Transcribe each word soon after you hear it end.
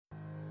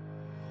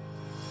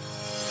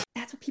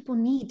people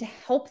need to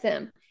help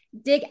them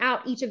dig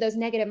out each of those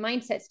negative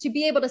mindsets to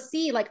be able to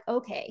see like,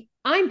 okay,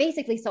 I'm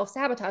basically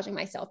self-sabotaging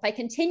myself by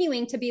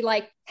continuing to be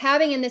like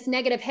having in this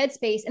negative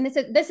headspace. And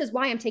this is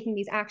why I'm taking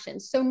these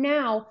actions. So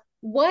now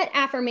what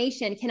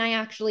affirmation can I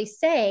actually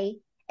say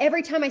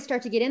every time I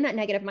start to get in that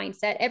negative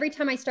mindset, every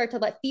time I start to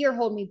let fear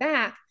hold me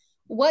back?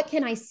 What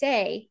can I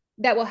say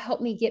that will help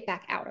me get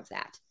back out of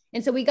that?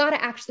 And so we got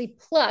to actually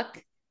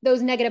pluck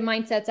those negative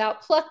mindsets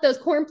out, pluck those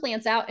corn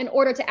plants out in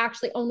order to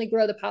actually only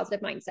grow the positive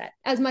mindset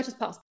as much as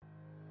possible.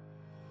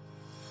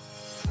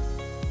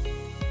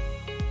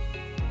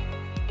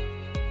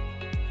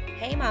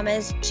 Hey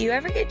mamas, do you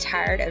ever get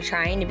tired of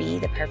trying to be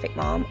the perfect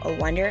mom or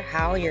wonder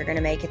how you're going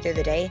to make it through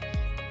the day?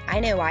 I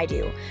know I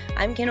do.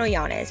 I'm Kendall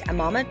Yanez, a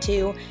mom of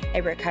two,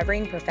 a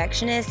recovering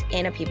perfectionist,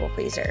 and a people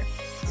pleaser.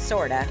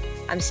 Sorta.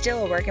 I'm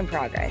still a work in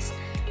progress.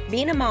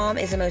 Being a mom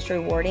is the most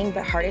rewarding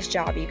but hardest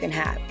job you can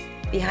have.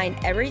 Behind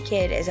every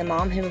kid is a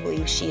mom who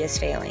believes she is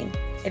failing.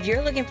 If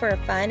you're looking for a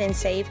fun and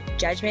safe,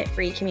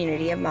 judgment-free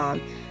community of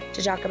mom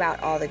to talk about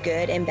all the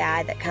good and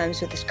bad that comes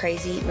with this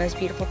crazy, most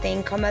beautiful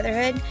thing called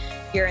motherhood,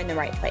 you're in the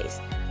right place.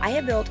 I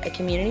have built a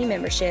community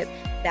membership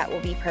that will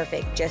be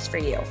perfect just for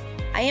you.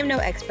 I am no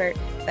expert,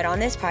 but on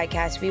this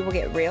podcast, we will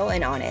get real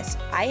and honest.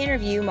 I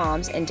interview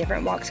moms in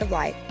different walks of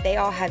life. They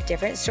all have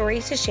different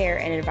stories to share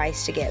and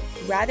advice to give.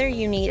 Whether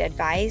you need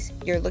advice,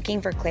 you're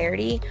looking for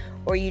clarity,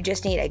 or you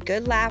just need a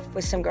good laugh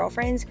with some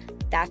girlfriends,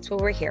 that's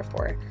what we're here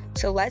for.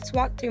 So let's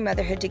walk through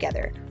motherhood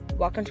together.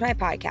 Welcome to my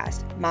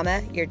podcast.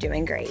 Mama, you're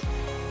doing great.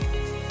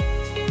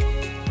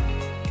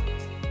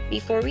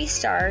 Before we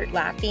start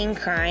laughing,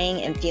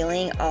 crying, and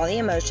feeling all the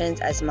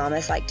emotions as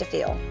mamas like to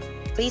feel,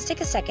 please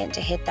take a second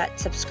to hit that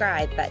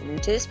subscribe button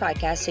to this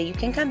podcast so you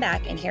can come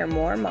back and hear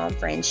more mom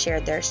friends share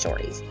their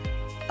stories.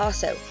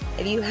 Also,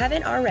 if you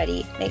haven't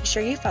already, make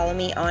sure you follow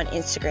me on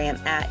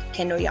Instagram at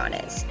Kendall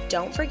Yanez.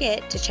 Don't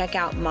forget to check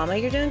out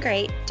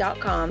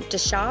mamayourdoinggreat.com to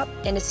shop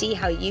and to see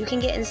how you can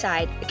get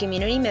inside a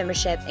community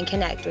membership and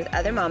connect with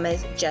other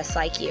mamas just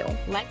like you.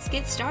 Let's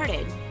get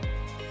started.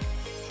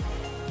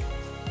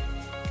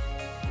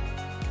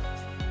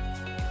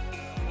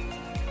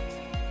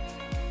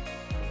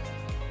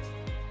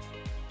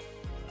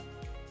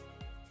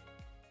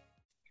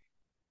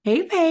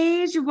 Hey,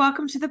 Paige,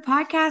 welcome to the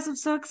podcast. I'm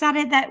so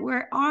excited that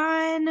we're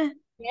on.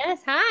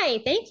 Yes.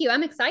 Hi. Thank you.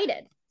 I'm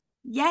excited.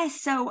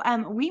 Yes. So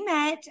we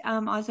met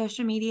on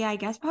social media, I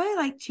guess, probably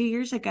like 2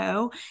 years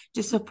ago,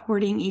 just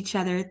supporting each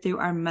other through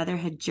our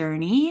motherhood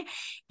journey.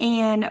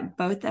 And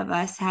both of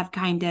us have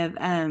kind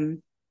of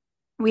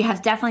we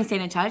have definitely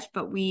stayed in touch,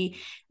 but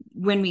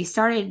when we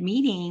started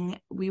meeting,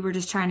 we were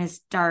just trying to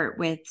start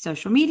with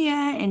social media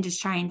and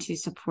just trying to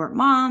support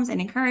moms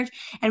and encourage.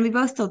 And we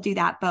both still do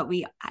that, but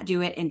we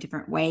do it in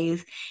different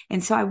ways.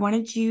 And so I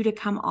wanted you to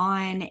come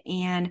on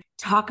and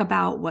talk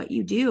about what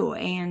you do.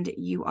 And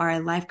you are a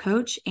life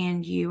coach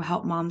and you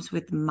help moms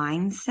with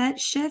mindset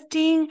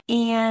shifting.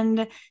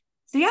 And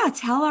so, yeah,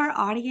 tell our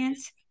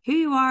audience who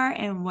you are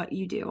and what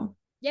you do.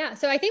 Yeah.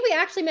 So I think we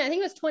actually met, I think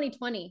it was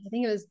 2020. I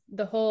think it was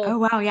the whole Oh,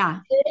 wow.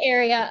 Yeah.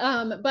 area.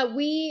 But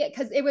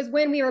because it was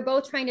when we were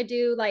both trying to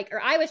do or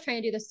I was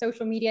trying to do the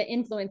social media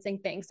influencing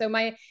thing. So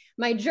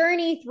my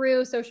journey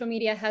through social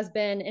media has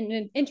been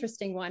an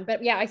interesting one,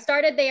 but yeah, I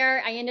started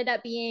there. I ended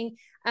up being,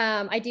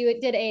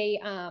 did a,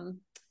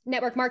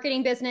 network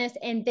marketing business.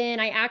 And then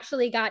I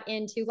actually got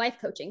into life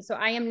coaching. So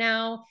I am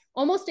now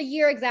almost a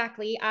year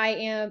exactly.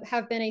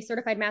 Have been a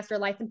certified master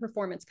life and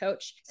performance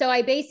coach. So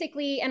I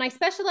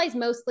specialize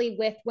mostly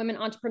with women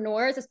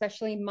entrepreneurs,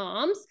 especially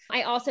moms.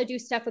 I also do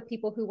stuff with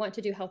people who want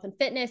to do health and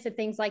fitness and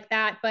things like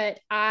that. But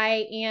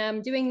I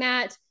am doing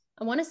that,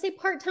 I want to say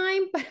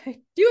part-time, but I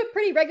do it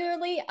pretty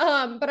regularly.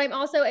 But I'm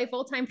also a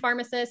full-time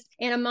pharmacist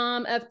and a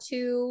mom of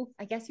two,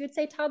 I guess you would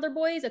say toddler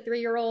boys, a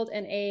 3-year-old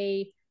and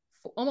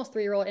almost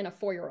 3-year-old and a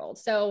 4-year-old.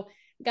 So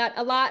got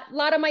a lot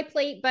on my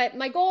plate, but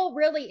my goal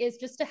really is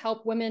just to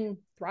help women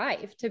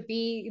thrive, to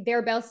be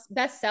their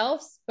best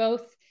selves,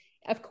 both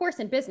of course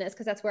in business,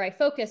 because that's where I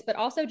focus, but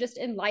also just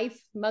in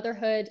life,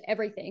 motherhood,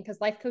 everything,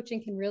 because life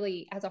coaching can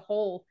really, as a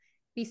whole,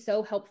 be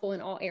so helpful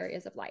in all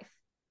areas of life.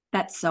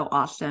 That's so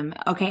awesome.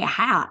 Okay.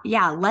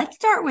 Let's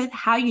start with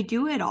how you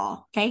do it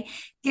all. Okay.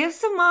 Give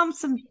some moms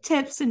some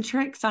tips and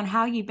tricks on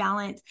how you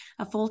balance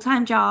a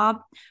full-time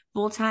job,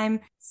 full-time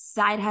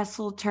side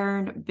hustle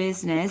turned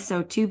business.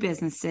 So 2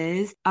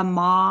 businesses, a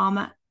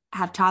mom,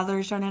 have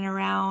toddlers running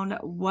around.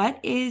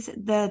 What is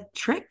the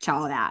trick to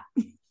all that?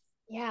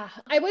 Yeah,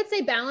 I would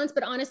say balance,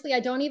 but honestly, I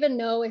don't even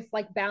know if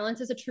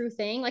balance is a true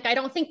thing. I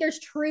don't think there's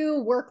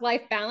true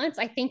work-life balance.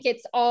 I think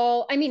it's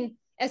all,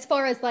 as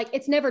far as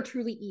it's never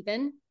truly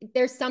even.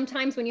 There's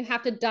sometimes when you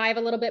have to dive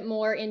a little bit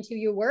more into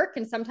your work,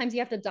 and sometimes you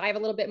have to dive a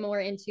little bit more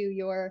into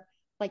your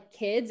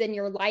kids and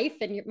your life.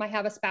 And you might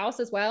have a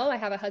spouse as well. I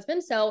have a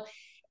husband. So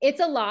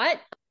it's a lot.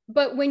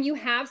 But when you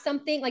have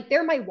something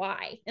they're my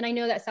why, and I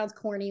know that sounds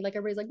corny,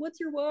 everybody's like, what's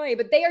your why?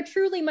 But they are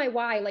truly my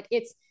why.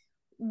 It's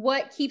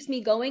what keeps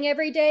me going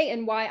every day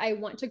and why I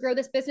want to grow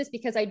this business,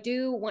 because I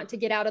do want to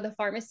get out of the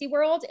pharmacy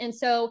world. And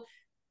so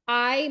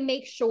I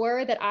make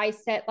sure that I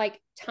set like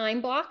time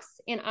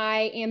blocks, and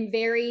I am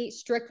very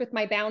strict with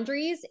my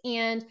boundaries,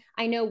 and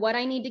I know what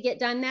I need to get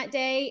done that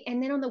day.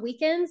 And then on the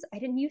weekends, I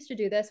didn't used to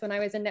do this when I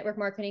was in network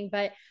marketing,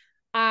 but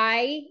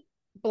I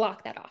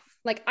block that off.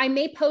 Like I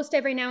may post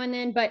every now and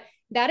then, but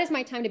that is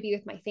my time to be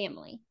with my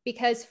family,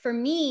 because for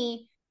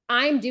me,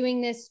 I'm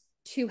doing this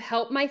to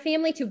help my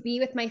family, to be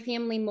with my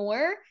family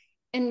more.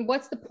 And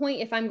what's the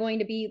point if I'm going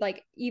to be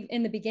like,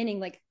 in the beginning,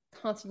 like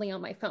constantly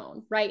on my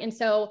phone, right? And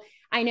so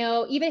I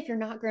know even if you're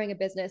not growing a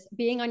business,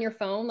 being on your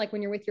phone, like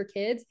when you're with your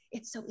kids,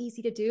 it's so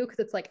easy to do because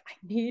it's like, I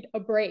need a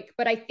break.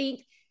 But I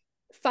think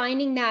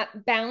finding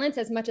that balance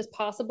as much as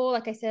possible,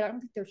 like I said, I don't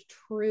think there's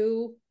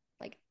true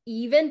like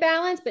even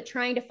balance, but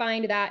trying to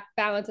find that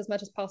balance as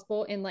much as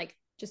possible. And like,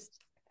 just,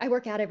 I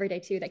work out every day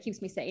too. That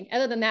keeps me sane.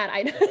 Other than that,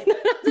 I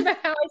that's about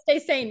how I stay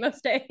sane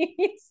most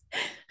days.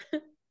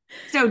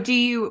 So do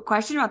you,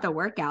 question about the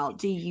workout,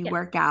 do you Yeah.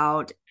 work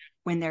out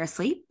when they're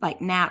asleep, like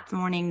nap,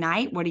 morning,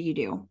 night? What do you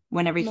do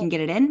whenever you can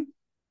Morning. get it in?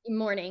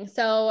 Morning.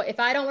 So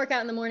if I don't work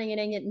out in the morning, it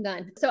ain't getting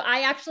done. So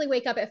I actually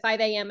wake up at 5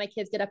 a.m. My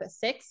kids get up at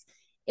 6.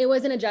 It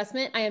was an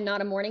adjustment. I am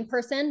not a morning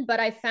person, but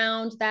I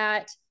found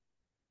that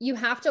you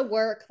have to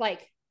work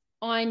like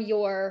on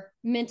your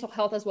mental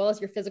health as well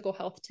as your physical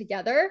health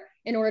together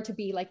in order to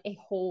be like a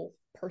whole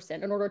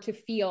person, in order to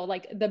feel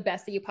like the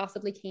best that you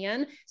possibly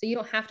can. So you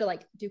don't have to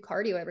like do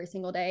cardio every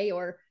single day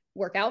or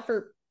work out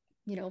for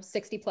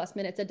 60 plus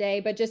minutes a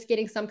day, but just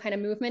getting some kind of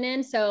movement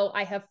in. So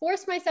I have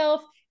forced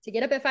myself to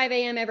get up at 5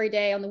 a.m. every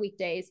day on the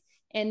weekdays.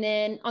 And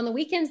then on the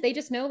weekends, they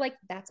just know like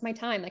that's my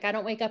time. Like I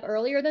don't wake up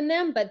earlier than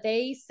them, but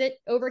they sit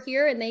over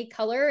here and they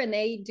color and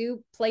they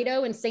do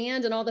Play-Doh and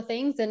sand and all the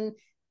things. And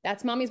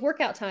that's mommy's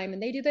workout time.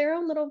 And they do their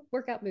own little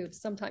workout moves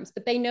sometimes,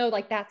 but they know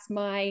like that's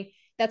my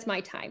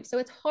time. So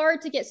it's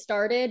hard to get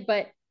started,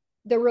 but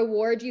the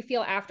reward you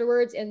feel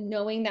afterwards and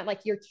knowing that like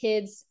your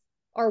kids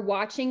are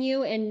watching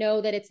you and know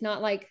that it's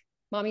not like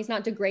mommy's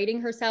not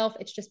degrading herself.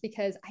 It's just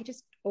because I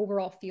just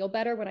overall feel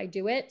better when I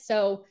do it.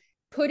 So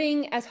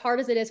putting, as hard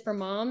as it is for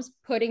moms,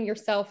 putting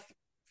yourself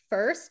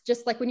first,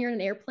 just like when you're in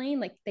an airplane,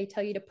 like they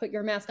tell you to put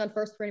your mask on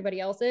first for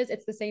anybody else's.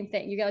 It's the same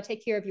thing. You got to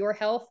take care of your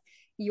health,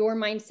 your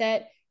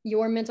mindset,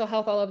 your mental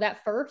health, all of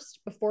that first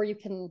before you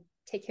can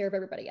take care of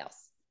everybody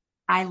else.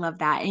 I love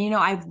that. And,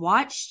 I've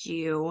watched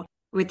you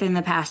within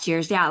the past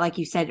years. Yeah. Like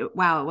you said,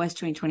 wow, it was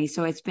 2020.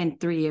 So it's been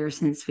 3 years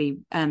since we've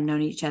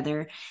known each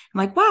other. I'm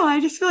like, wow, I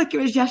just feel like it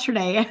was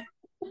yesterday. I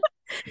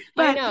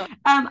But know.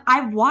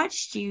 I've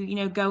watched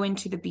you, go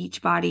into the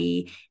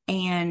Beachbody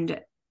and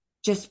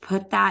just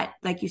put that,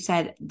 like you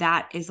said,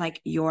 that is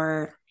like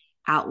your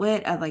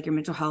outlet of like your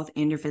mental health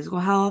and your physical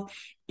health.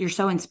 You're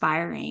so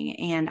inspiring.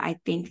 And I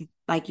think,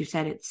 like you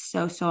said, it's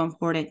so, so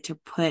important to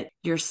put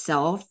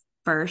yourself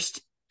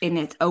first. And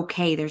it's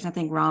okay. There's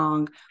nothing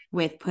wrong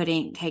with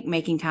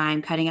making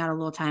time, cutting out a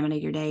little time out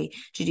of your day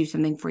to do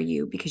something for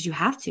you, because you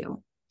have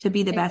to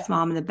be the best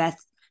mom and the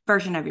best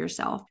version of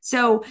yourself.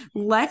 So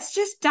let's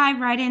just dive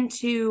right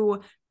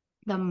into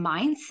the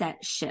mindset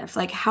shift.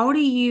 Like, how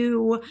do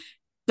you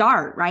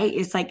start, right?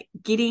 It's like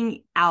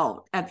getting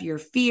out of your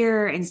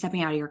fear and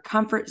stepping out of your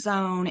comfort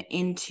zone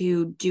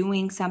into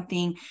doing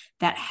something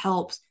that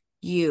helps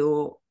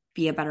you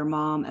be a better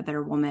mom, a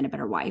better woman, a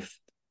better wife.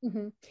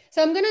 Mm-hmm.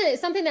 So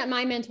something that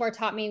my mentor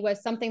taught me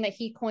was something that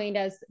he coined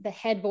as the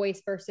head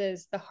voice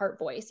versus the heart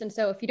voice. And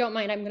so if you don't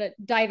mind, I'm going to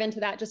dive into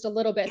that just a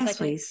little bit. Yes, so I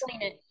can please.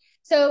 explain it.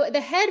 So the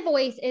head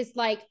voice is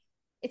like,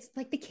 it's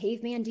like the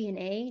caveman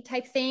DNA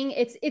type thing.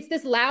 It's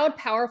this loud,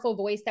 powerful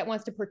voice that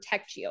wants to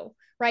protect you,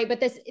 right?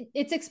 But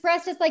it's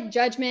expressed as like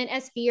judgment,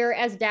 as fear,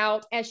 as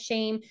doubt, as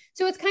shame.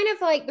 So it's kind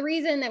of like the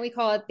reason that we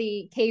call it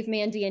the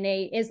caveman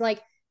DNA is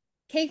like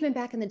cavemen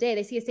back in the day,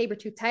 they see a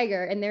saber-toothed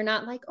tiger and they're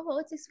not like, oh,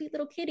 it's a sweet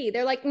little kitty.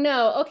 They're like,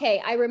 no,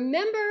 okay, I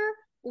remember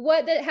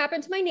what that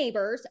happened to my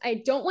neighbors.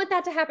 I don't want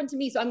that to happen to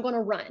me, so I'm going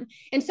to run.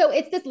 And so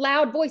it's this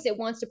loud voice. It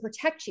wants to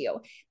protect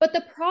you. But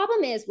the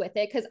problem is with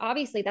it, because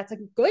obviously that's a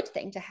good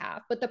thing to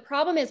have, but the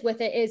problem is with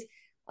it is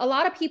a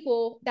lot of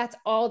people, that's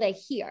all they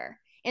hear.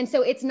 And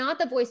so it's not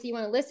the voice that you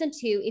want to listen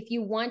to if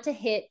you want to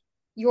hit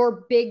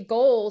your big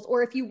goals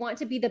or if you want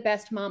to be the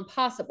best mom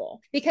possible,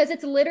 because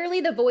it's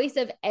literally the voice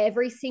of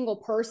every single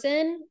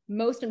person,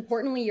 most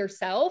importantly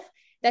yourself,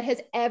 that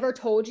has ever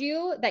told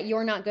you that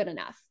you're not good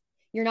enough.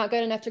 You're not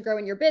good enough to grow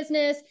in your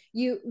business.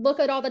 You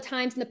look at all the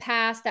times in the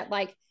past that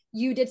like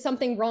you did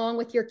something wrong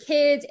with your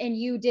kids and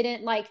you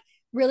didn't like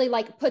really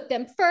like put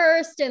them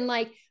first and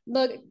like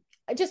look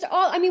just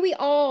all, I mean, we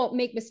all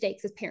make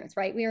mistakes as parents,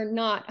 right? We are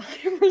not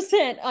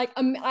 100% like,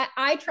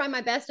 I try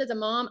my best as a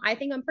mom. I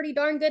think I'm pretty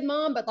darn good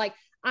mom, but like,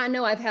 I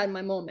know I've had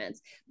my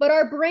moments, but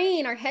our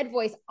brain, our head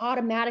voice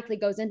automatically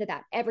goes into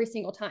that every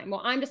single time.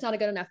 Well, I'm just not a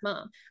good enough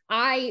mom.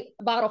 I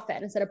bottle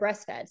fed instead of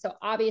breastfed. So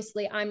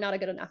obviously I'm not a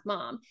good enough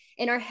mom.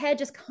 And our head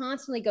just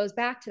constantly goes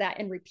back to that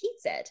and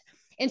repeats it.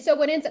 And so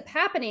what ends up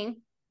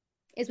happening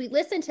is we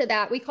listen to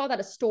that. We call that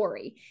a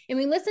story. And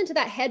we listen to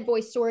that head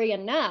voice story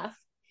enough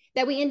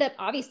that we end up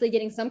obviously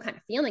getting some kind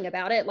of feeling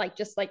about it, like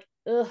just like,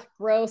 ugh,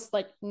 gross,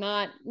 like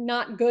not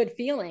good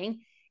feeling.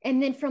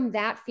 And then from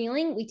that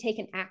feeling, we take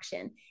an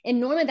action. And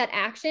normally that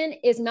action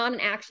is not an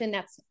action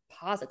that's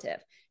positive.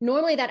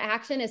 Normally that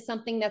action is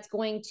something that's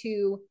going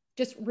to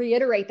just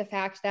reiterate the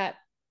fact that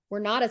we're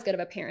not as good of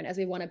a parent as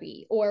we want to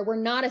be, or we're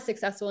not as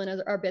successful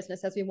in our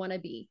business as we want to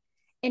be.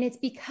 And it's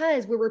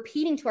because we're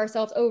repeating to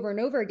ourselves over and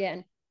over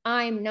again,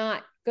 I'm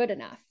not good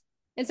enough.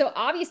 And so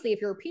obviously,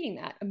 if you're repeating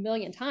that a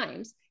million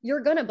times,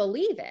 you're going to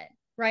believe it,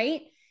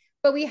 right?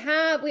 But we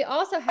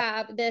also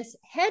have this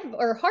head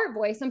or heart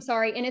voice, I'm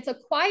sorry, and it's a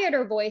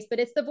quieter voice, but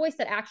it's the voice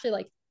that actually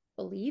like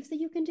believes that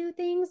you can do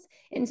things.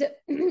 And so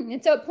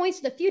it points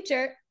to the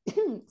future.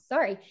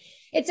 Sorry.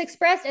 It's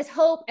expressed as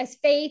hope, as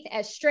faith,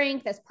 as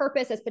strength, as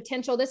purpose, as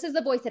potential. This is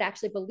the voice that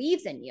actually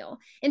believes in you.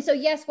 And so,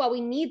 yes, while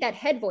we need that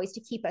head voice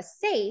to keep us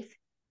safe,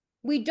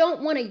 we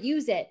don't want to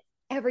use it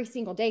every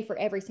single day for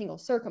every single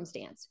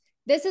circumstance.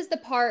 This is the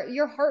part,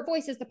 your heart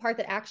voice is the part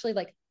that actually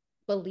like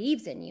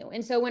believes in you.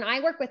 And so when I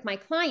work with my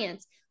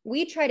clients,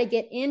 we try to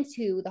get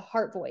into the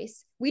heart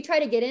voice. We try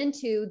to get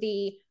into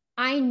the,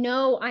 I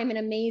know I'm an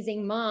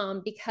amazing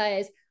mom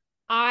because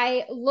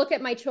I look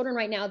at my children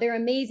right now. They're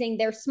amazing.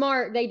 They're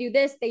smart. They do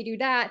this, they do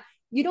that.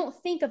 You don't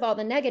think of all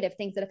the negative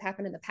things that have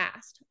happened in the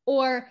past.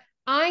 Or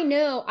I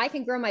know I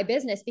can grow my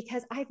business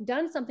because I've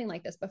done something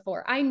like this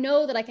before. I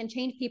know that I can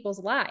change people's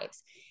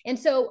lives. And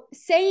so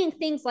saying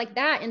things like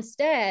that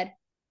instead,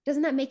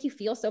 doesn't that make you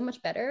feel so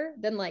much better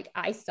than like,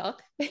 I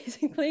suck,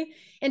 basically?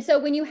 And so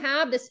when you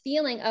have this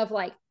feeling of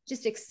like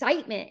just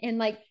excitement and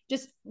like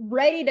just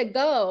ready to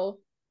go,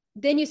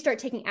 then you start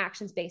taking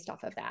actions based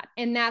off of that.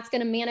 And that's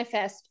going to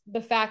manifest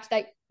the fact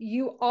that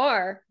you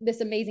are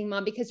this amazing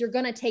mom because you're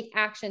going to take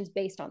actions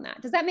based on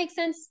that. Does that make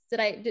sense?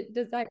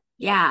 Does that?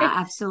 Yeah,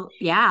 absolutely.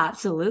 Yeah,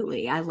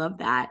 absolutely. I love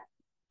that.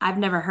 I've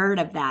never heard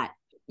of that.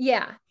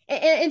 Yeah.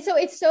 And so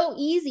it's so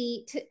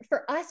easy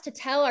for us to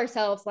tell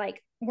ourselves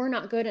like, we're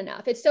not good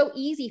enough. It's so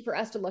easy for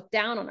us to look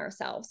down on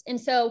ourselves. And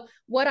so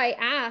what I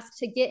ask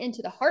to get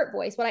into the heart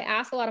voice, what I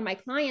ask a lot of my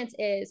clients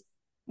is,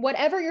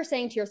 whatever you're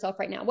saying to yourself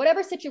right now,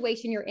 whatever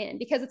situation you're in,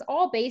 because it's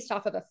all based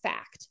off of a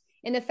fact.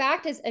 And the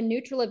fact is a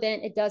neutral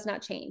event. It does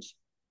not change.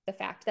 The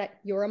fact that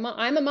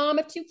I'm a mom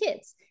of 2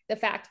 kids. The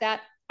fact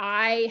that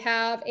I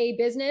have a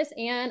business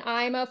and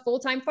I'm a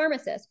full-time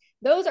pharmacist.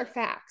 Those are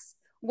facts.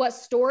 What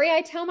story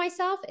I tell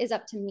myself is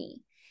up to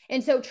me.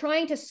 And so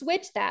trying to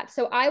switch that.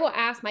 So I will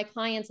ask my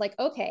clients like,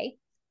 okay,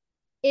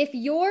 if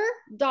your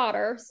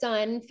daughter,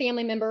 son,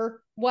 family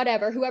member,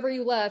 whatever, whoever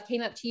you love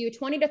came up to you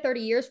 20 to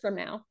 30 years from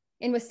now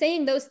and was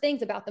saying those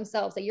things about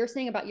themselves that you're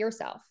saying about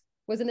yourself,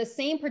 was in the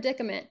same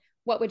predicament,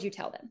 what would you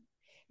tell them?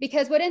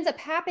 Because what ends up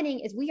happening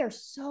is we are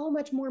so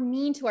much more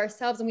mean to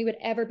ourselves than we would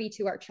ever be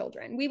to our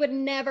children. We would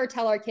never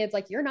tell our kids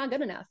like, you're not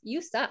good enough.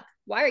 You suck.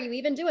 Why are you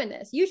even doing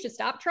this? You should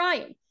stop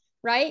trying,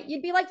 right?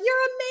 You'd be like,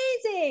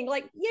 you're amazing.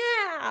 Like,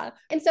 yeah.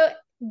 And so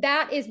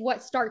that is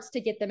what starts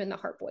to get them in the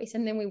heart voice.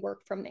 And then we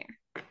work from there.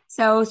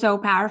 So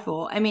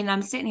powerful. I mean,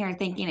 I'm sitting here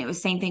thinking it was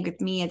the same thing with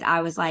me as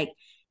I was like,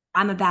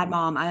 I'm a bad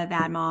mom. I'm a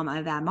bad mom. I'm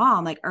a bad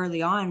mom. Like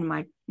early on,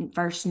 my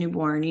first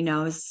newborn,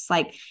 it's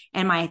like,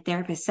 and my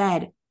therapist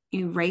said,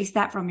 erase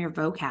that from your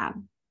vocab.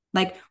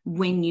 Like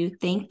when you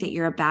think that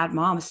you're a bad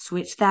mom,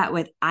 switch that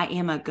with, I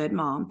am a good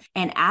mom.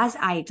 And as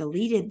I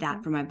deleted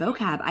that from my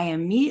vocab, I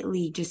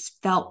immediately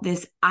just felt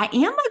this, I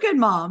am a good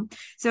mom.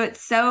 So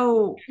it's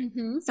so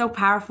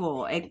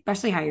powerful,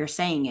 especially how you're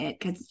saying it,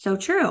 because it's so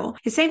true.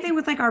 The same thing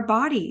with like our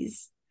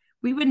bodies.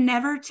 We would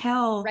never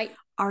tell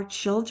our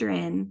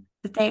children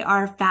that they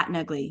are fat and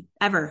ugly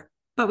ever,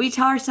 but we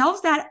tell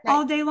ourselves that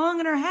all day long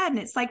in our head. And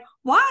it's like,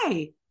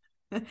 why?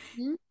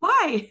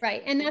 Why?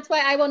 Right. And that's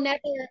why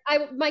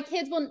my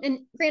kids will, and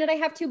granted I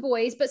have 2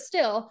 boys, but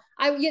still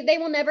they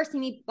will never see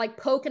me like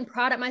poke and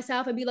prod at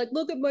myself and be like,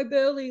 look at my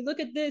belly, look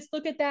at this,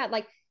 look at that.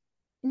 Like,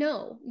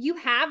 no, you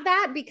have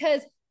that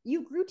because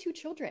you grew 2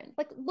 children.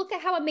 Like, look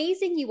at how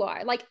amazing you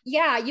are. Like,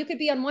 yeah, you could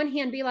be on one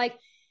hand, be like,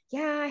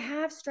 yeah, I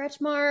have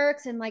stretch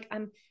marks and like,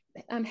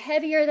 I'm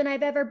heavier than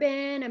I've ever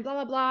been and blah,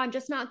 blah, blah. I'm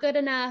just not good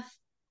enough.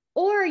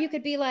 Or you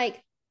could be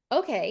like,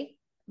 okay,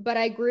 but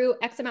I grew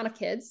X amount of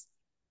kids.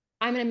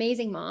 I'm an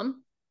amazing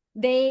mom.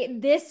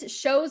 This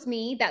shows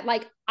me that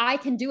like, I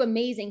can do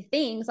amazing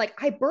things.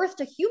 Like I birthed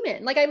a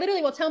human. Like I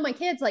literally will tell my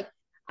kids, like,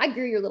 I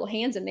grew your little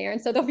hands in there.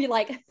 And so they'll be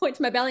like, point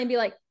to my belly and be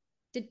like,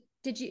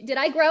 did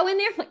I grow in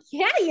there? I'm like,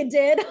 yeah, you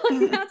did.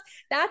 Like,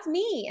 that's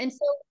me. And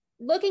so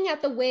looking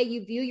at the way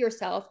you view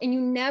yourself, and you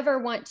never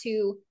want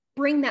to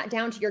bring that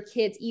down to your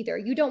kids either.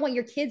 You don't want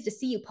your kids to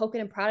see you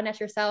poking and prodding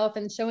at yourself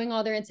and showing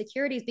all their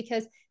insecurities,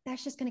 because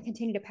that's just going to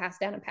continue to pass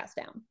down and pass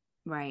down.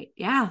 Right.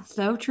 Yeah.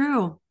 So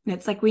true.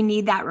 It's like we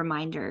need that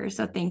reminder.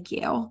 So thank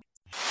you.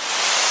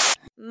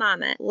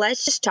 Mama,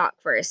 let's just talk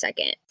for a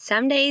second.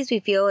 Some days we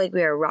feel like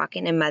we are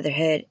rocking in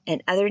motherhood,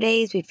 and other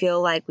days we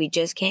feel like we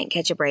just can't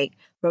catch a break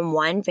from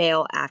one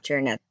fail after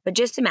another. But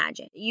just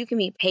imagine, you can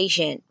be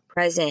patient,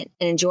 present,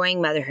 and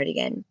enjoying motherhood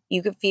again.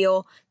 You could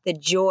feel the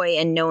joy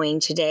in knowing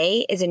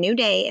today is a new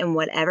day, and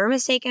whatever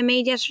mistake I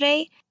made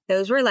yesterday,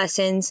 those were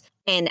lessons,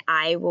 and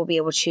I will be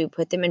able to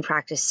put them in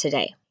practice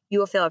today. You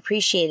will feel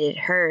appreciated,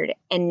 heard,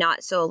 and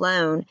not so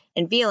alone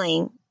in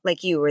feeling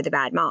like you were the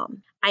bad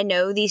mom. I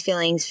know these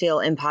feelings feel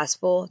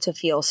impossible to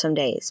feel some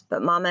days,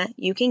 but mama,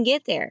 you can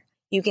get there.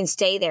 You can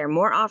stay there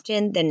more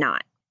often than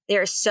not.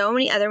 There are so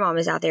many other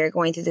mamas out there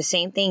going through the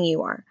same thing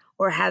you are,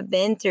 or have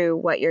been through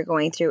what you're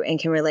going through and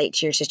can relate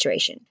to your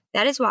situation.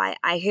 That is why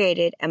I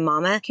created a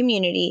mama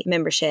community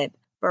membership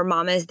for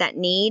mamas that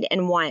need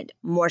and want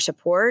more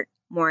support,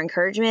 more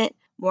encouragement,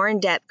 more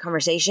in-depth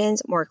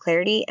conversations, more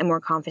clarity, and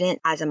more confident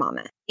as a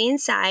mama.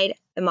 Inside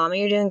the Mama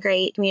You're Doing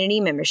Great community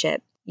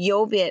membership,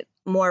 you'll get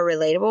more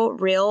relatable,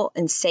 real,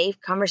 and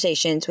safe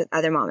conversations with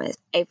other mamas,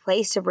 a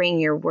place to bring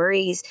your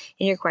worries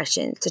and your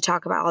questions, to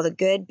talk about all the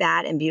good,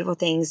 bad, and beautiful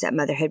things that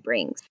motherhood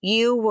brings.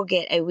 You will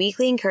get a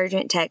weekly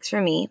encouragement text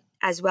from me,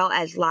 as well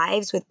as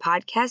lives with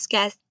podcast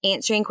guests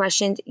answering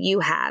questions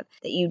you have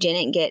that you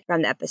didn't get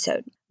from the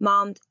episode.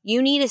 Moms,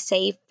 you need a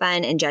safe,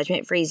 fun, and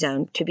judgment-free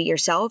zone to be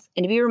yourself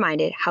and to be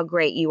reminded how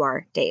great you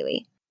are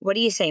daily. What do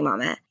you say,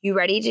 mama? You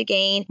ready to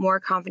gain more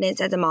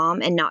confidence as a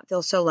mom and not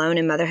feel so alone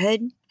in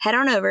motherhood? Head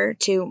on over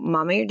to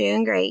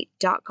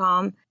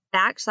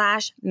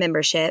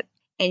mamayourdoinggreat.com/membership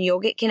and you'll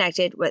get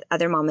connected with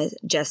other mamas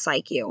just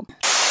like you.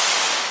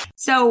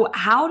 So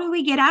how do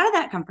we get out of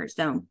that comfort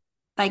zone?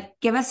 Like,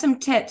 give us some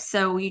tips.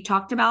 So you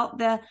talked about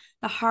the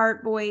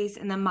heart voice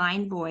and the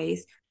mind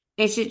voice.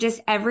 Is it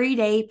just every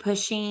day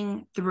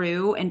pushing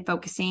through and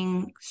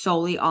focusing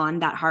solely on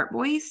that heart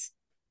voice?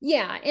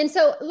 Yeah. And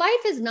so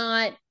life is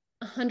not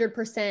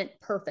 100%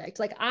 perfect.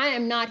 Like, I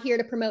am not here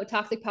to promote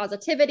toxic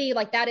positivity.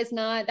 Like, that's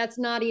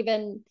not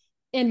even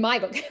in my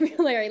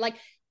vocabulary. Like,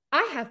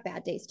 I have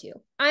bad days too.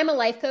 I'm a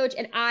life coach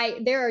and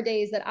there are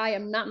days that I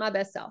am not my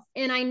best self.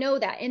 And I know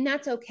that, and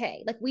that's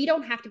okay. Like, we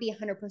don't have to be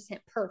 100%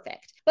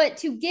 perfect, but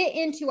to get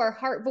into our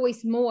heart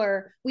voice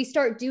more, we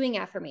start doing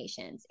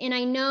affirmations. And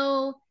I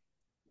know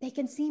they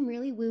can seem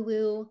really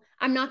woo-woo.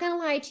 I'm not going to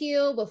lie to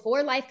you.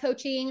 Before life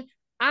coaching,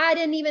 I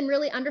didn't even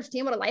really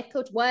understand what a life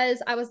coach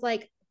was. I was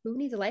like, who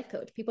needs a life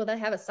coach? People that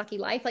have a sucky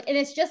life. Like, and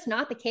it's just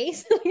not the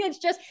case. It's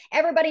just,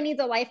 everybody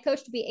needs a life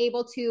coach to be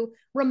able to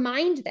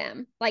remind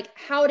them like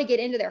how to get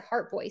into their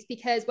heart voice.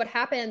 Because what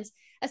happens,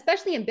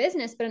 especially in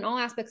business, but in all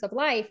aspects of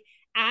life,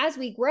 as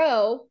we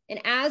grow and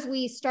as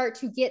we start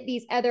to get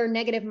these other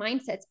negative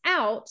mindsets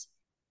out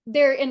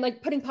there, and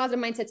like putting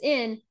positive mindsets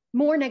in,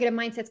 more negative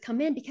mindsets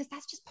come in, because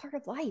that's just part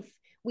of life.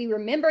 We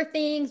remember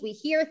things, we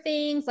hear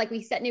things, like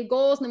we set new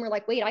goals, and then we're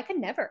like, wait, I could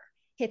never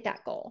hit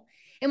that goal.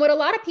 And what a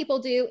lot of people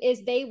do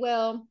is they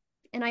will,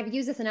 and I've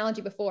used this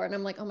analogy before, and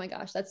I'm like, oh my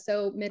gosh, that's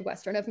so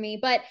Midwestern of me.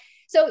 But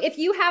so if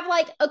you have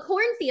like a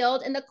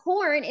cornfield and the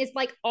corn is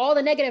like all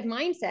the negative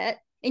mindset,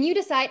 and you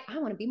decide, I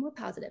want to be more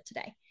positive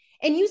today,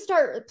 and you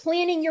start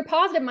planning your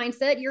positive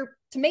mindset, your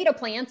tomato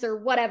plants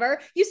or whatever,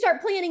 you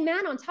start planting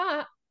that on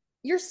top,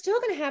 you're still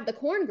going to have the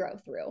corn grow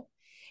through.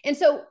 And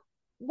so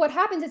what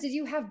happens is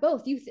you have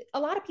both. A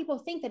lot of people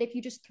think that if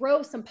you just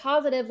throw some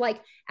positive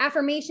like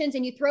affirmations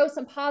and you throw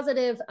some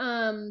positive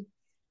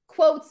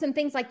quotes and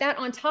things like that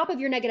on top of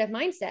your negative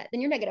mindset,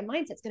 then your negative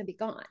mindset's going to be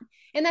gone.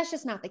 And that's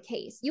just not the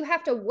case. You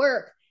have to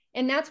work.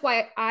 And that's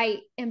why I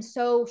am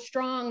so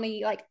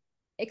strongly like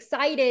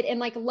excited and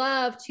like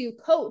love to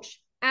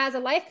coach as a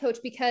life coach,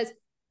 because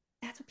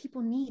that's what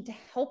people need to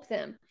help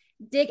them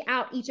dig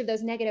out each of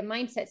those negative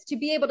mindsets, to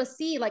be able to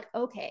see like,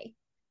 okay,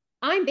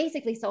 I'm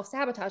basically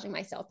self-sabotaging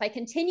myself by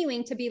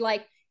continuing to be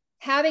like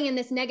having in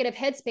this negative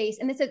headspace.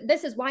 And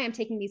this is why I'm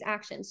taking these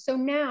actions. So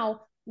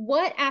now,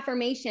 what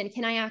affirmation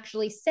can I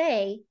actually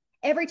say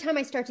every time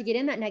I start to get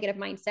in that negative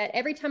mindset?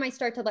 Every time I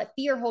start to let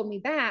fear hold me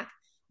back,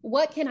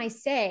 what can I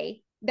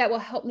say that will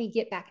help me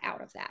get back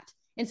out of that?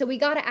 And so we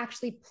got to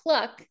actually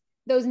pluck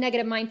those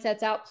negative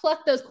mindsets out,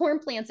 pluck those corn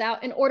plants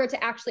out, in order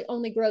to actually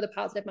only grow the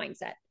positive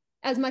mindset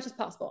as much as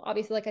possible.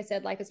 Obviously, like I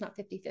said, life is not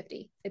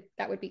 50-50.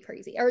 That would be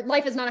crazy. Or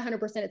life is not 100%,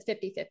 it's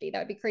 50-50. That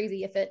would be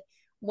crazy if it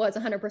was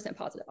 100%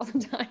 positive all the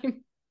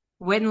time.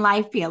 Wouldn't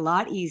life be a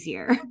lot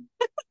easier?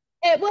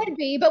 It would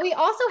be, but we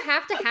also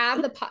have to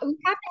have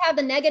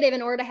the negative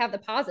in order to have the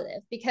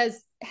positive,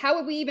 because how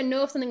would we even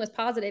know if something was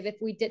positive if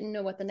we didn't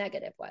know what the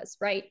negative was,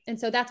 right? And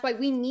so that's why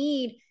we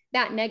need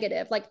that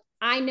negative. Like,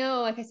 I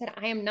know, like I said,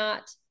 I am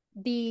not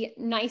the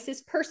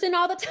nicest person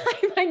all the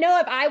time. I know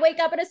if I wake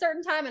up at a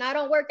certain time and I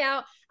don't work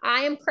out,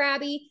 I am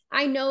crabby.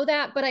 I know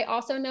that, but I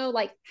also know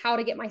like how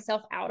to get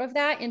myself out of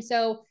that. And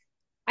so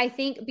I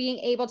think being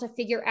able to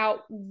figure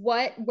out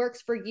what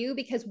works for you,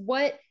 because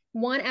what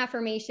one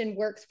affirmation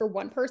works for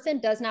one person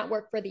does not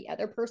work for the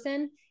other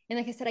person. And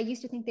like I said, I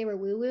used to think they were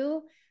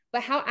woo-woo,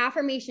 but how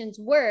affirmations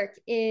work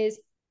is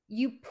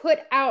you put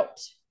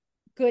out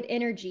good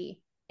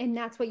energy, and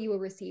that's what you will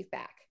receive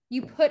back.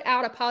 You put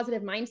out a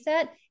positive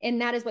mindset,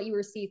 and that is what you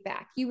receive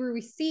back. You will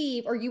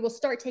receive, or you will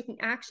start taking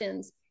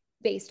actions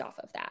based off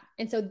of that.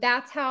 And so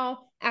that's how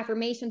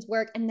affirmations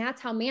work. And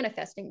that's how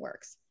manifesting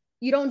works.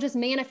 You don't just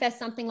manifest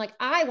something like,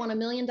 I want $1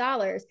 million,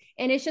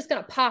 and it's just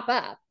going to pop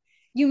up.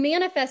 You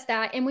manifest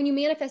that. And when you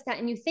manifest that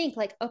and you think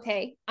like,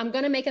 okay, I'm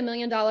going to make $1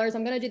 million, I'm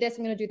going to do this,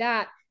 I'm going to do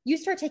that, you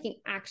start taking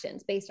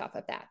actions based off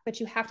of that.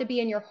 But you have to be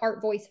in your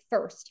heart voice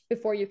first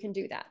before you can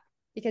do that.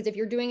 Because if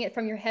you're doing it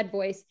from your head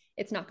voice,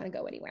 it's not going to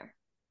go anywhere.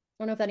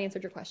 don't know if that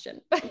answered your question.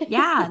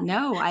 Yeah,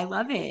 no, I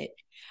love it.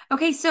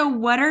 Okay, so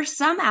what are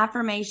some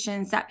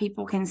affirmations that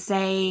people can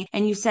say?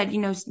 And you said,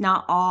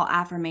 not all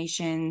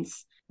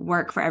affirmations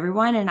work for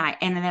everyone. And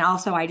then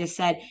also I just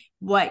said,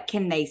 what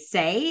can they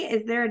say?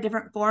 Is there a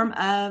different form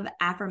of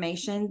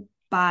affirmation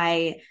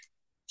by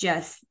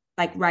just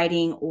like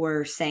writing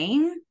or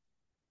saying?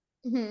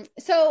 Mm-hmm.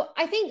 So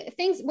I think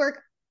things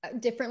work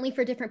differently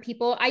for different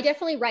people. I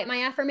definitely write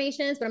my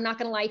affirmations, but I'm not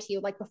going to lie to you.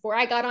 Like before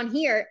I got on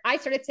here, I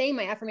started saying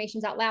my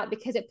affirmations out loud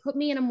because it put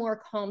me in a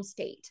more calm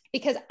state.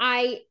 Because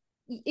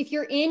if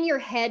you're in your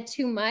head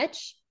too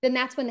much, then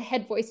that's when the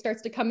head voice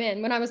starts to come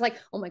in. When I was like,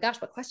 oh my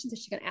gosh, what questions is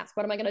she going to ask?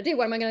 What am I going to do?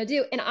 What am I going to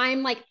do? And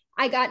I'm like,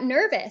 I got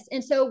nervous.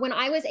 And so when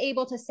I was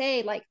able to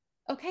say like,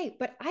 okay,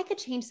 but I could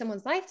change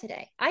someone's life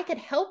today. I could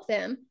help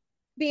them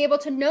be able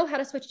to know how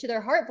to switch to their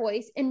heart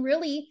voice and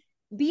really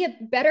be a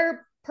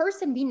better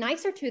person, be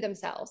nicer to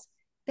themselves.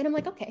 Then I'm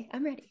like, okay,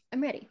 I'm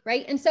ready.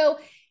 Right. And so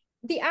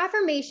the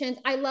affirmations,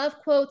 I love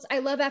quotes. I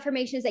love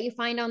affirmations that you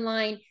find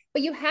online,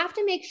 but you have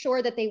to make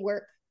sure that they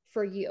work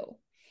for you.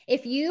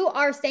 If you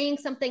are saying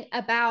something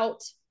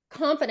about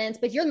confidence,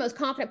 but you're the most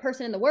confident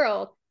person in the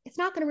world, it's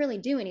not going to really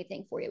do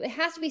anything for you. It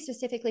has to be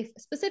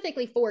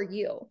specifically for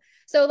you.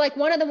 So like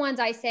one of the ones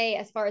I say,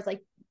 as far as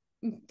like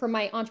for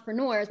my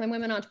entrepreneurs, my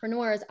women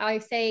entrepreneurs, I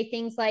say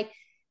things like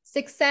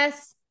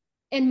success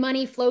and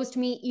money flows to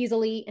me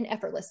easily and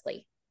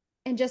effortlessly.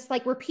 And just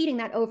like repeating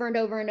that over and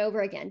over and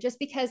over again, just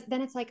because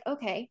then it's like,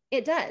 okay,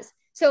 it does.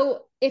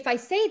 So if I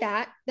say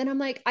that, then I'm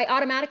like, I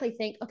automatically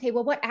think, okay,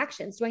 well, what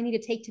actions do I need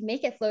to take to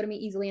make it flow to me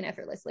easily and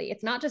effortlessly?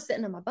 It's not just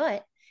sitting on my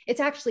butt. It's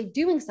actually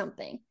doing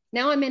something.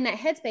 Now I'm in that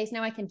headspace.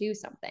 Now I can do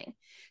something.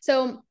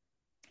 So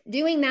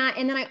doing that.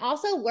 And then I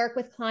also work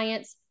with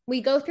clients.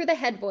 We go through the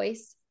head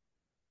voice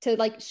to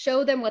like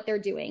show them what they're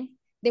doing.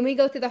 Then we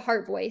go through the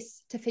heart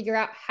voice to figure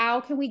out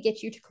how can we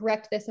get you to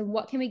correct this and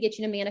what can we get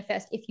you to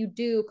manifest if you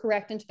do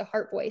correct into the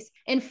heart voice.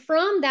 And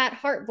from that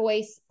heart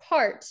voice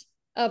part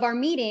of our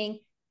meeting,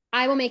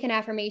 I will make an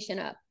affirmation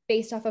up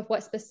based off of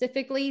what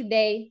specifically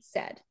they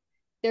said,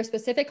 their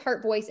specific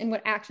heart voice and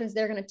what actions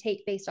they're going to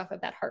take based off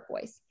of that heart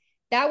voice.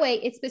 That way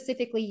it's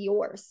specifically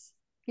yours.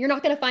 You're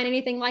not going to find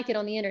anything like it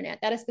on the internet.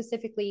 That is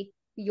specifically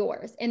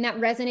yours. And that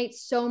resonates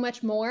so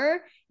much more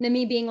than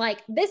me being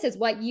like, this is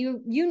what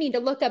you need to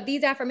look up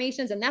these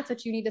affirmations and that's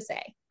what you need to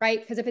say, right?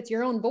 Because if it's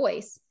your own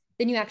voice,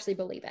 then you actually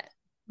believe it.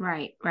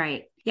 Right.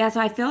 Yeah. So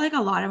I feel like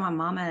a lot of my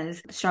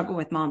mamas struggle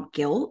with mom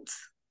guilt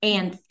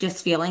and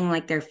just feeling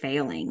like they're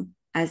failing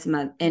as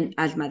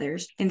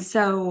mothers. And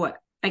so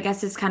I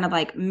guess it's kind of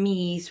like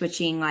me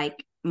switching,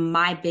 like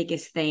my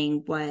biggest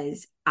thing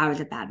was I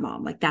was a bad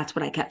mom. Like that's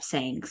what I kept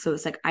saying. So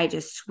it's like, I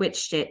just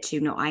switched it to,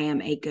 no, I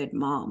am a good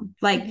mom.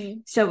 Like,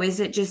 so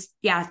is it just,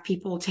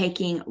 people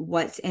taking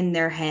what's in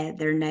their head,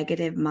 their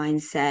negative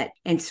mindset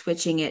and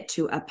switching it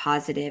to a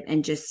positive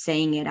and just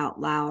saying it out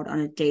loud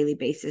on a daily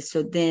basis.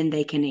 So then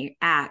they can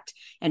act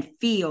and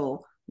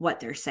feel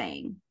what they're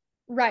saying.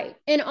 Right.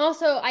 And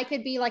also I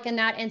could be like in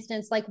that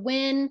instance, like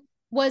when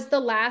was the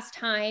last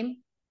time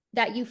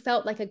that you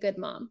felt like a good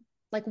mom?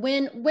 Like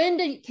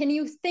can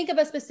you think of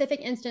a specific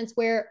instance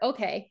where,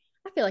 okay,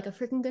 I feel like a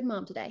freaking good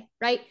mom today,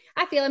 right?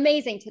 I feel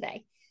amazing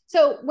today.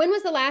 So when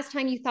was the last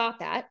time you thought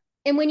that?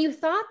 And when you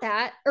thought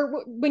that,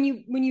 or when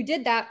you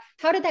did that,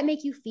 how did that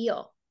make you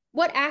feel?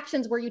 What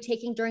actions were you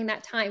taking during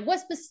that time?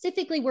 What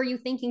specifically were you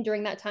thinking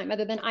during that time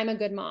other than I'm a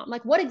good mom?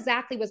 Like what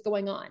exactly was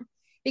going on?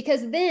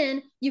 Because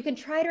then you can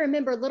try to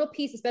remember little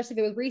piece, especially if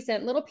it was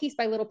recent, little piece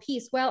by little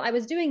piece. Well, I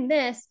was doing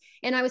this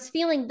and I was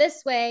feeling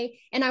this way.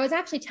 And I was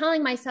actually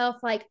telling myself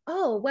like,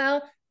 oh,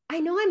 well,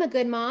 I know I'm a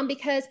good mom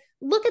because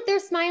look at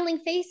their smiling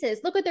faces.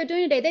 Look what they're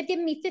doing today. They've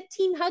given me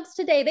 15 hugs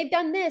today. They've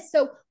done this.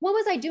 So what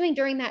was I doing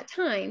during that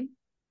time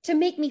to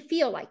make me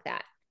feel like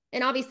that?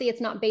 And obviously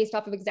it's not based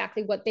off of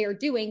exactly what they're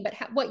doing, but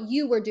what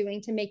you were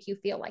doing to make you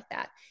feel like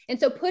that. And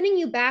so putting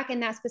you back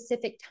in that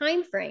specific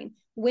time frame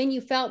when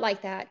you felt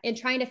like that and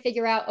trying to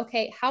figure out,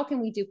 okay, how can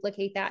we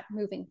duplicate that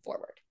moving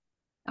forward?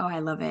 Oh, I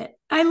love it.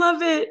 I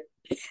love it.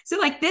 So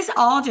like this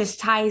all just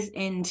ties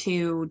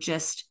into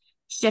just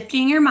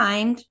shifting your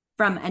mind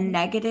from a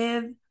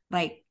negative,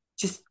 like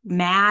just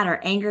mad or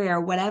angry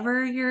or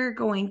whatever you're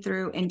going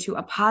through into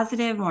a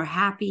positive, more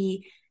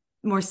happy,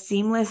 more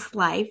seamless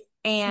life.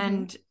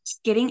 And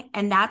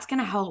and that's going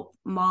to help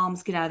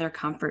moms get out of their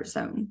comfort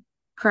zone.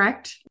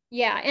 Correct?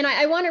 Yeah. And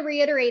I want to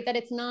reiterate that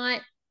it's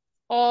not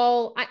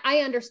all,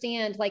 I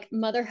understand like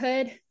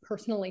motherhood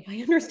personally.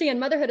 I understand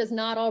motherhood is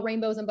not all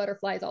rainbows and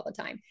butterflies all the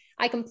time.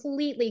 I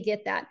completely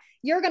get that.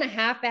 You're going to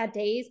have bad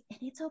days and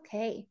it's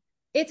okay.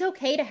 It's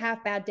okay to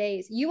have bad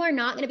days. You are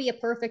not going to be a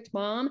perfect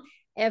mom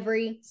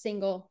every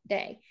single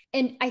day.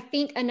 And I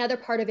think another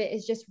part of it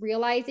is just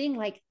realizing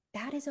like,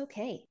 that is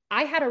okay.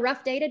 I had a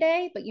rough day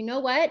today, but you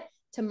know what?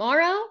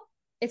 Tomorrow,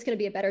 it's going to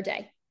be a better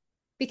day.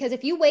 Because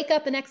if you wake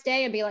up the next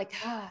day and be like,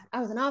 God, I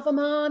was an awful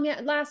mom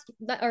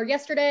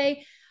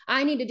yesterday,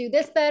 I need to do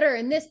this better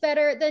and this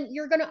better, then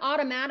you're going to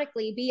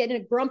automatically be in a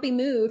grumpy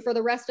mood for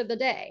the rest of the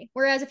day.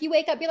 Whereas if you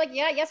wake up, be like,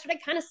 yeah, yesterday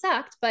kind of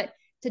sucked, but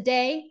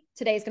today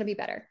is going to be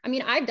better. I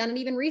mean, I've done it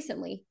even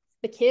recently.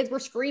 the kids were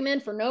screaming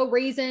for no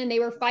reason. They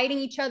were fighting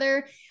each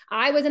other.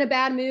 I was in a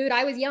bad mood.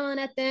 I was yelling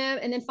at them.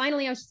 And then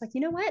finally I was just like,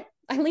 you know what?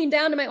 I leaned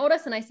down to my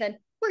oldest and I said,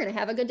 we're going to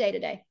have a good day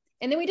today.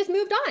 And then we just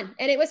moved on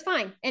and it was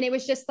fine. And it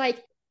was just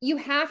like, you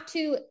have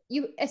to,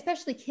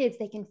 especially kids,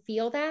 they can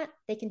feel that.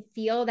 They can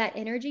feel that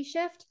energy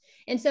shift.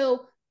 And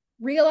so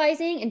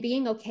realizing and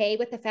being okay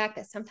with the fact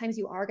that sometimes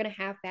you are going to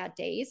have bad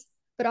days,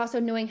 but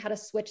also knowing how to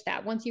switch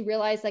that once you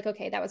realize like,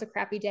 okay, that was a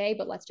crappy day,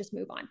 but let's just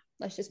move on.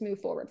 Let's just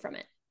move forward from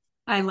it.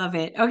 I love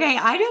it. Okay.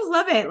 I just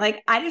love it.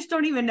 Like, I just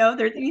don't even know if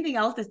there's anything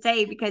else to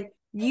say, because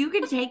you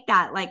can take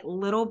that like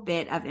little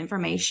bit of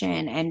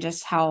information and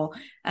just how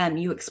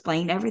you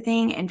explained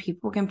everything, and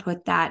people can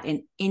put that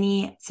in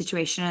any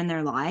situation in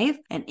their life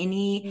and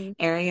any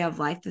area of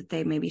life that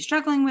they may be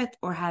struggling with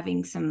or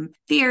having some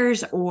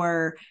fears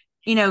or,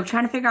 you know,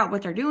 trying to figure out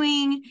what they're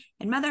doing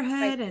in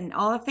motherhood and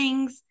all the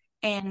things.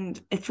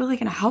 And it's really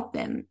going to help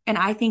them. And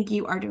I think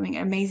you are doing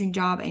an amazing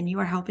job and you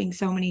are helping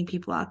so many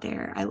people out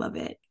there. I love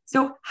it.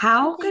 So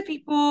how could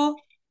people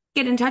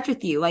get in touch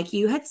with you? Like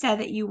you had said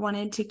that you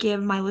wanted to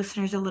give my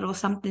listeners a little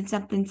something.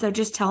 So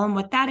just tell them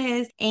what that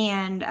is.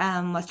 And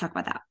let's talk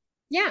about that.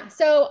 Yeah.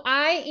 So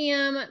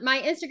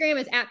my Instagram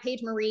is at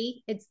Paige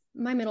Marie.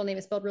 My middle name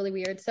is spelled really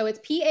weird. So it's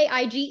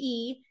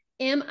PaigeMiree.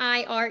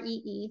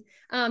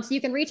 So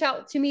you can reach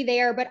out to me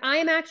there, but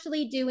I'm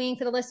actually doing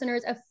for the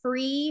listeners a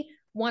free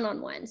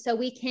one-on-one. So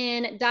we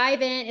can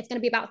dive in. It's going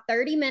to be about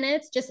 30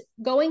 minutes, just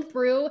going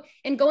through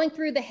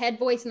the head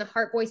voice and the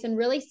heart voice and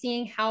really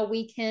seeing how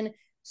we can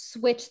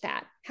switch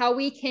that, how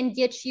we can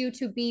get you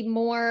to be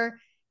more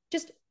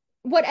just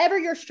whatever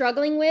you're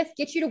struggling with,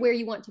 get you to where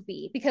you want to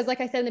be. Because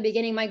like I said in the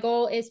beginning, my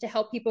goal is to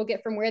help people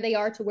get from where they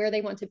are to where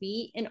they want to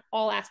be in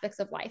all aspects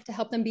of life, to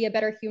help them be a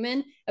better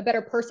human, a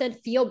better person,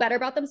 feel better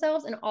about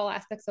themselves in all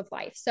aspects of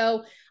life.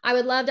 So I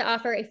would love to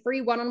offer a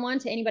free one-on-one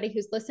to anybody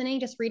who's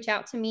listening. Just reach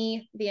out to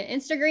me via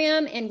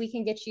Instagram and we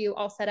can get you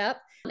all set up.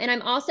 And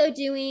I'm also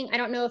doing, I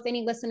don't know if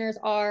any listeners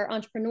are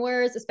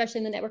entrepreneurs, especially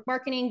in the network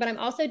marketing, but I'm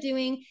also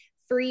doing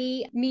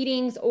free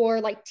meetings or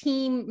like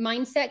team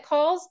mindset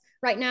calls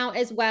right now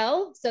as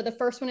well. So the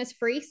first one is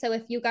free. So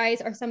if you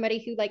guys are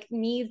somebody who like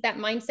needs that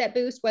mindset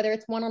boost, whether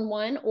it's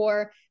one-on-one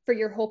or for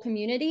your whole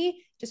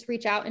community, just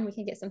reach out and we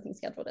can get something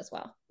scheduled as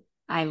well.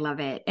 I love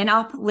it. And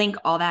I'll link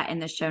all that in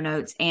the show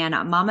notes. And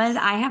mamas,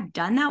 I have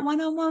done that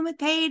one-on-one with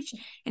Paige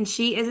and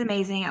she is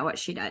amazing at what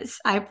she does.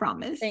 I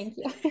promise. Thank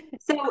you.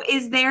 So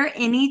is there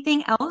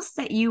anything else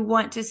that you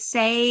want to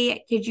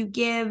say? Could you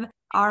give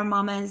our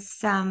mamas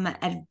some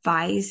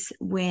advice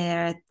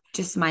with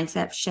just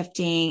mindset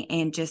shifting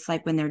and just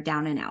like when they're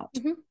down and out?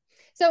 Mm-hmm.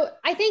 So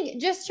I think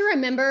just to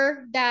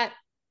remember that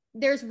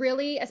there's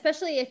really,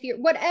 especially if you're,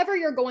 whatever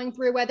you're going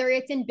through, whether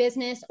it's in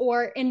business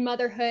or in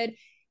motherhood,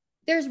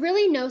 there's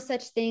really no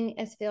such thing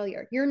as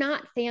failure. You're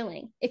not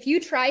failing. If you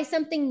try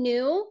something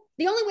new,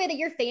 the only way that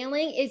you're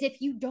failing is if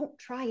you don't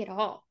try at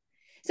all.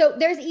 So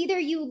there's either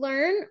you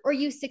learn or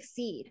you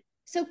succeed.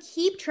 So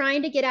keep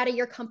trying to get out of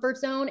your comfort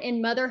zone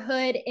in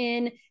motherhood,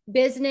 in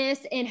business,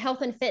 in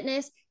health and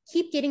fitness.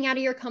 Keep getting out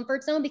of your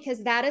comfort zone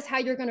because that is how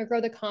you're going to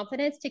grow the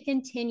confidence to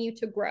continue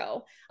to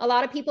grow. A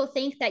lot of people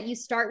think that you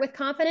start with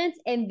confidence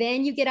and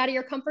then you get out of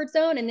your comfort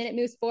zone and then it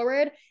moves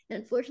forward.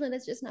 And unfortunately,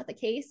 that's just not the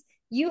case.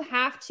 You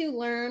have to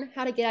learn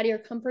how to get out of your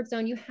comfort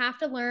zone. You have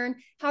to learn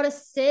how to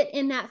sit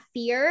in that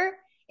fear.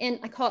 And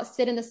I call it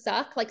sit in the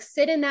suck, like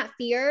sit in that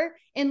fear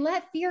and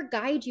let fear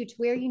guide you to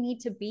where you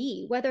need to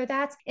be, whether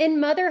that's in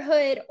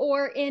motherhood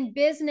or in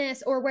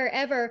business or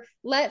wherever.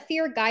 Let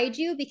fear guide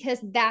you because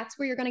that's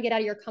where you're going to get out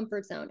of your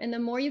comfort zone. And the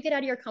more you get out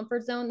of your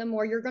comfort zone, the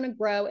more you're going to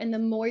grow and the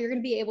more you're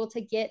going to be able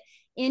to get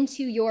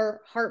into your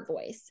heart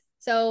voice.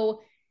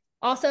 So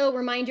also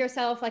remind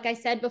yourself, like I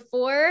said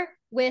before,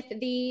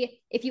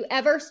 if you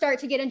ever start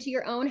to get into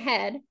your own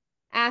head,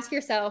 ask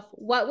yourself,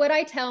 what would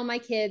I tell my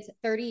kids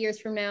 30 years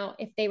from now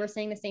if they were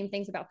saying the same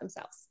things about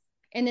themselves?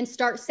 And then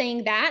start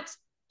saying that,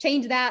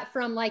 change that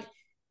from like,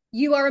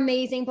 you are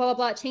amazing, blah, blah,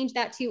 blah. Change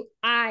that to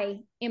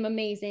I am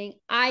amazing.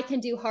 I can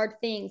do hard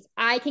things.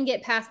 I can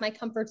get past my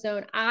comfort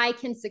zone. I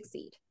can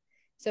succeed.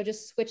 So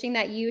just switching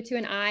that you to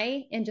an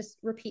I and just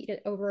repeat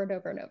it over and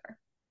over and over.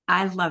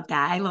 I love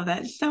that. I love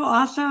that. So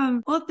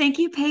awesome. Well, thank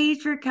you,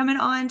 Paige, for coming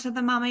on to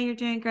the Mama You're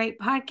Doing Great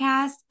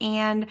podcast.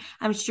 And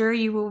I'm sure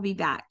you will be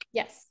back.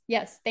 Yes.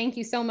 Yes. Thank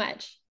you so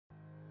much.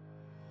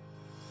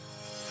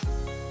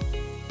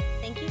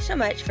 Thank you so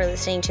much for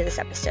listening to this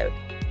episode.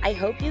 I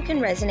hope you can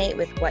resonate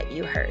with what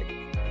you heard.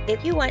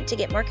 If you want to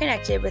get more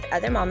connected with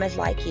other mamas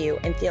like you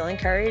and feel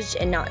encouraged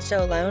and not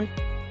so alone,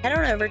 head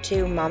on over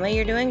to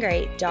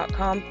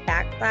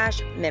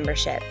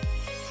mamayourdoinggreat.com/membership.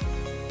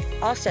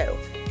 Also,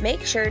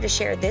 make sure to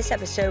share this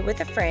episode with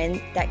a friend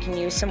that can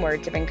use some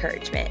words of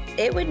encouragement.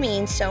 It would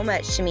mean so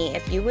much to me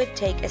if you would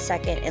take a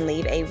second and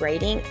leave a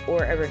rating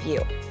or a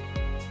review.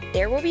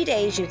 There will be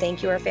days you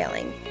think you are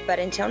failing, but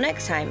until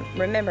next time,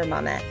 remember,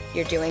 Mama,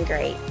 you're doing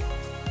great.